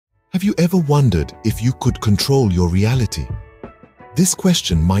Have you ever wondered if you could control your reality? This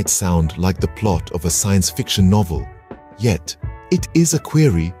question might sound like the plot of a science fiction novel, yet it is a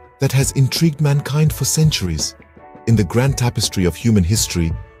query that has intrigued mankind for centuries. In the grand tapestry of human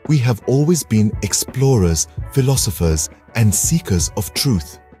history, we have always been explorers, philosophers, and seekers of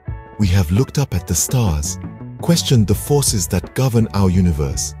truth. We have looked up at the stars, questioned the forces that govern our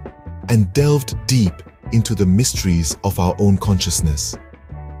universe, and delved deep into the mysteries of our own consciousness.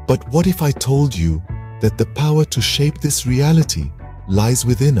 But what if I told you that the power to shape this reality lies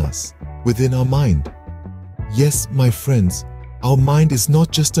within us, within our mind? Yes, my friends, our mind is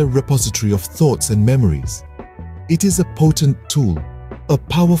not just a repository of thoughts and memories. It is a potent tool, a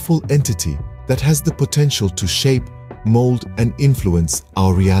powerful entity that has the potential to shape, mold, and influence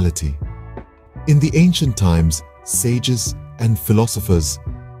our reality. In the ancient times, sages and philosophers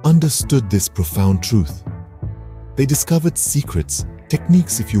understood this profound truth. They discovered secrets,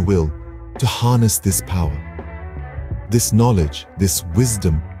 techniques if you will, to harness this power. This knowledge, this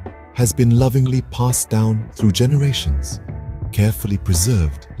wisdom, has been lovingly passed down through generations, carefully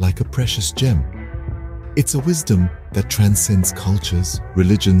preserved like a precious gem. It's a wisdom that transcends cultures,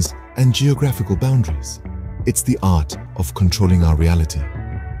 religions, and geographical boundaries. It's the art of controlling our reality.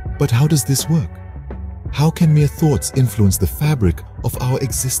 But how does this work? How can mere thoughts influence the fabric of our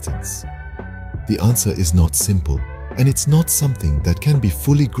existence? The answer is not simple, and it's not something that can be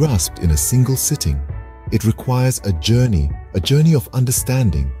fully grasped in a single sitting. It requires a journey of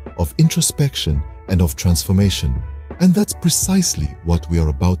understanding, of introspection, and of transformation. And that's precisely what we are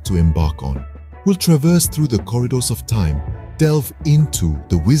about to embark on. We'll traverse through the corridors of time, delve into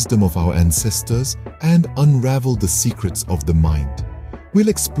the wisdom of our ancestors, and unravel the secrets of the mind. We'll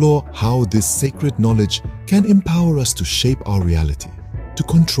explore how this sacred knowledge can empower us to shape our reality, to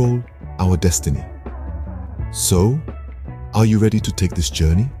control our destiny. So, are you ready to take this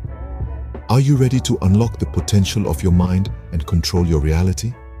journey? Are you ready to unlock the potential of your mind and control your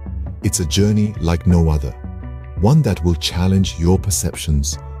reality? It's a journey like no other, one that will challenge your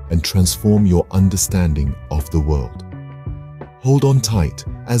perceptions and transform your understanding of the world. Hold on tight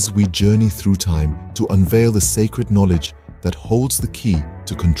as we journey through time to unveil the sacred knowledge that holds the key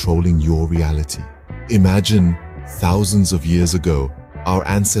to controlling your reality. Imagine thousands of years ago, our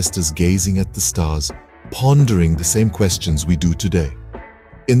ancestors gazing at the stars, pondering the same questions we do today.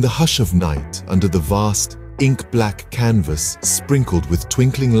 In the hush of night, under the vast, ink-black canvas sprinkled with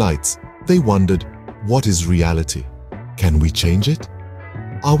twinkling lights, they wondered, what is reality? Can we change it?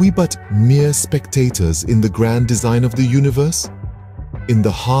 Are we but mere spectators in the grand design of the universe? In the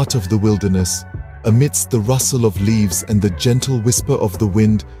heart of the wilderness, amidst the rustle of leaves and the gentle whisper of the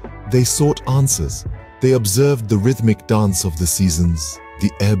wind, they sought answers. They observed the rhythmic dance of the seasons,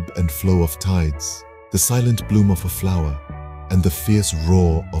 the ebb and flow of tides, the silent bloom of a flower, and the fierce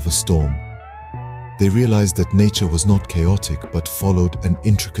roar of a storm. They realized that nature was not chaotic but followed an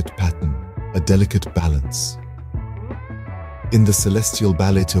intricate pattern, a delicate balance. In the celestial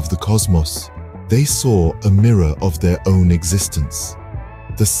ballet of the cosmos, they saw a mirror of their own existence.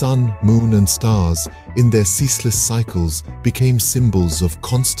 The sun, moon, and stars, in their ceaseless cycles, became symbols of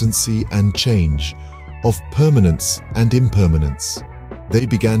constancy and change, of permanence and impermanence. They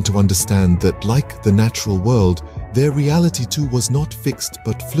began to understand that, like the natural world, their reality too was not fixed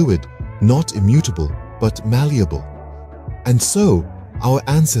but fluid, not immutable but malleable. And so, our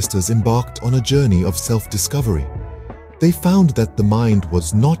ancestors embarked on a journey of self-discovery. They found that the mind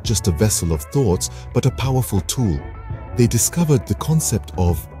was not just a vessel of thoughts, but a powerful tool. They discovered the concept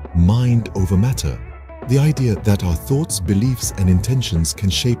of mind over matter, the idea that our thoughts, beliefs, and intentions can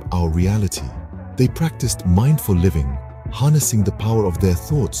shape our reality. They practiced mindful living, harnessing the power of their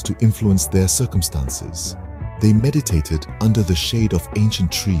thoughts to influence their circumstances. They meditated under the shade of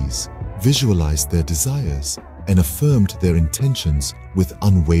ancient trees, visualized their desires, and affirmed their intentions with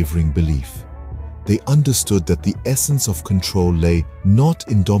unwavering belief. They understood that the essence of control lay not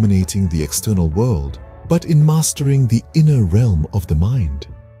in dominating the external world, but in mastering the inner realm of the mind.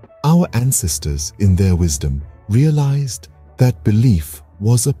 Our ancestors, in their wisdom, realized that belief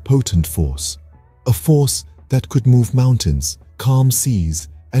was a potent force, a force that could move mountains, calm seas,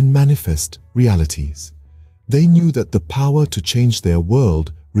 and manifest realities. They knew that the power to change their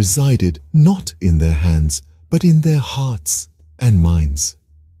world resided not in their hands, but in their hearts and minds.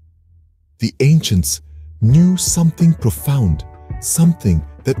 The ancients knew something profound, something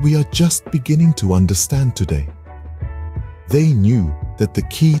that we are just beginning to understand today. They knew that the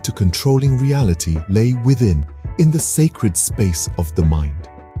key to controlling reality lay within, in the sacred space of the mind.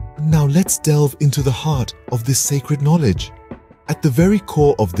 Now let's delve into the heart of this sacred knowledge. At the very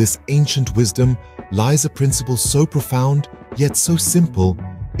core of this ancient wisdom lies a principle so profound, yet so simple,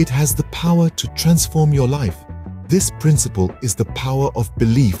 It has the power to transform your life. This principle is the power of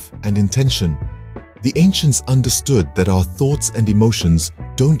belief and intention. The ancients understood that our thoughts and emotions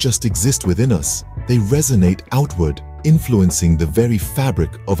don't just exist within us, they resonate outward, influencing the very fabric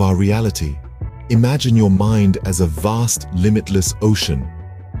of our reality. Imagine your mind as a vast, limitless ocean.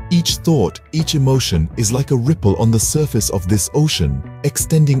 Each thought, each emotion is like a ripple on the surface of this ocean,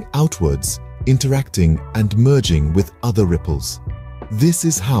 extending outwards, interacting and merging with other ripples. This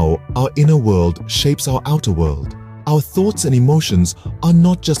is how our inner world shapes our outer world. Our thoughts and emotions are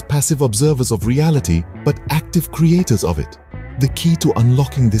not just passive observers of reality, but active creators of it. The key to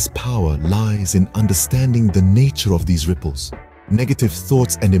unlocking this power lies in understanding the nature of these ripples. Negative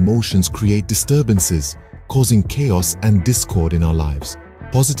thoughts and emotions create disturbances, causing chaos and discord in our lives.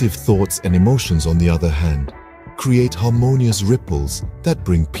 Positive thoughts and emotions, on the other hand, create harmonious ripples that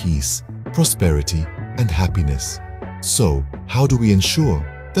bring peace, prosperity, and happiness. So, how do we ensure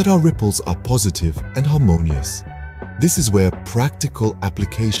that our ripples are positive and harmonious? This is where practical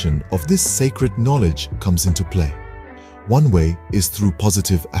application of this sacred knowledge comes into play. One way is through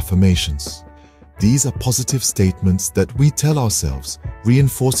positive affirmations. These are positive statements that we tell ourselves,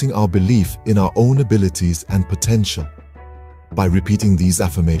 reinforcing our belief in our own abilities and potential. By repeating these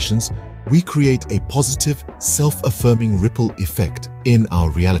affirmations, we create a positive, self-affirming ripple effect in our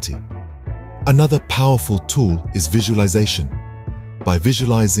reality. Another powerful tool is visualization. By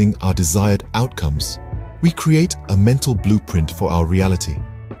visualizing our desired outcomes, we create a mental blueprint for our reality.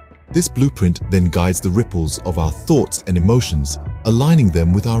 This blueprint then guides the ripples of our thoughts and emotions, aligning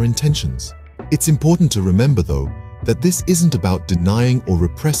them with our intentions. It's important to remember, though, that this isn't about denying or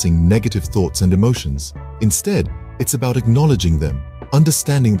repressing negative thoughts and emotions. Instead, it's about acknowledging them,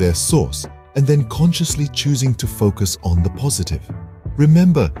 understanding their source, and then consciously choosing to focus on the positive.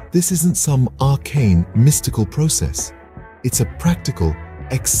 Remember, this isn't some arcane, mystical process. It's a practical,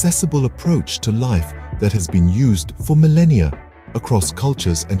 accessible approach to life that has been used for millennia across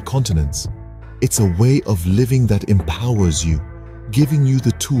cultures and continents. It's a way of living that empowers you, giving you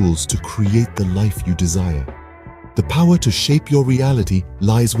the tools to create the life you desire. The power to shape your reality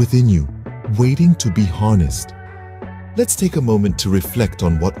lies within you, waiting to be harnessed. Let's take a moment to reflect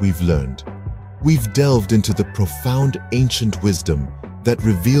on what we've learned. We've delved into the profound ancient wisdom that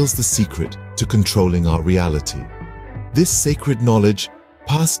reveals the secret to controlling our reality. This sacred knowledge,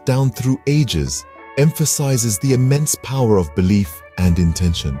 passed down through ages, emphasizes the immense power of belief and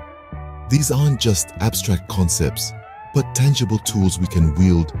intention. These aren't just abstract concepts, but tangible tools we can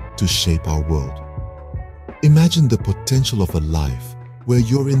wield to shape our world. Imagine the potential of a life where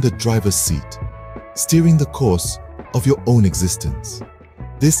you're in the driver's seat, steering the course of your own existence.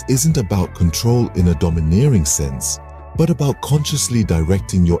 This isn't about control in a domineering sense, but about consciously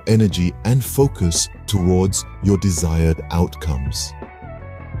directing your energy and focus towards your desired outcomes.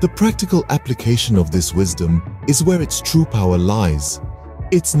 The practical application of this wisdom is where its true power lies.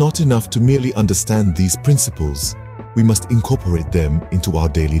 It's not enough to merely understand these principles. We must incorporate them into our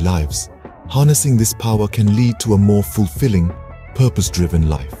daily lives. Harnessing this power can lead to a more fulfilling, purpose-driven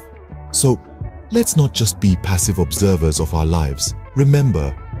life. So, let's not just be passive observers of our lives.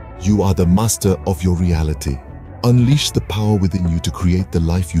 Remember, you are the master of your reality. Unleash the power within you to create the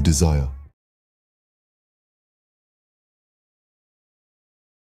life you desire.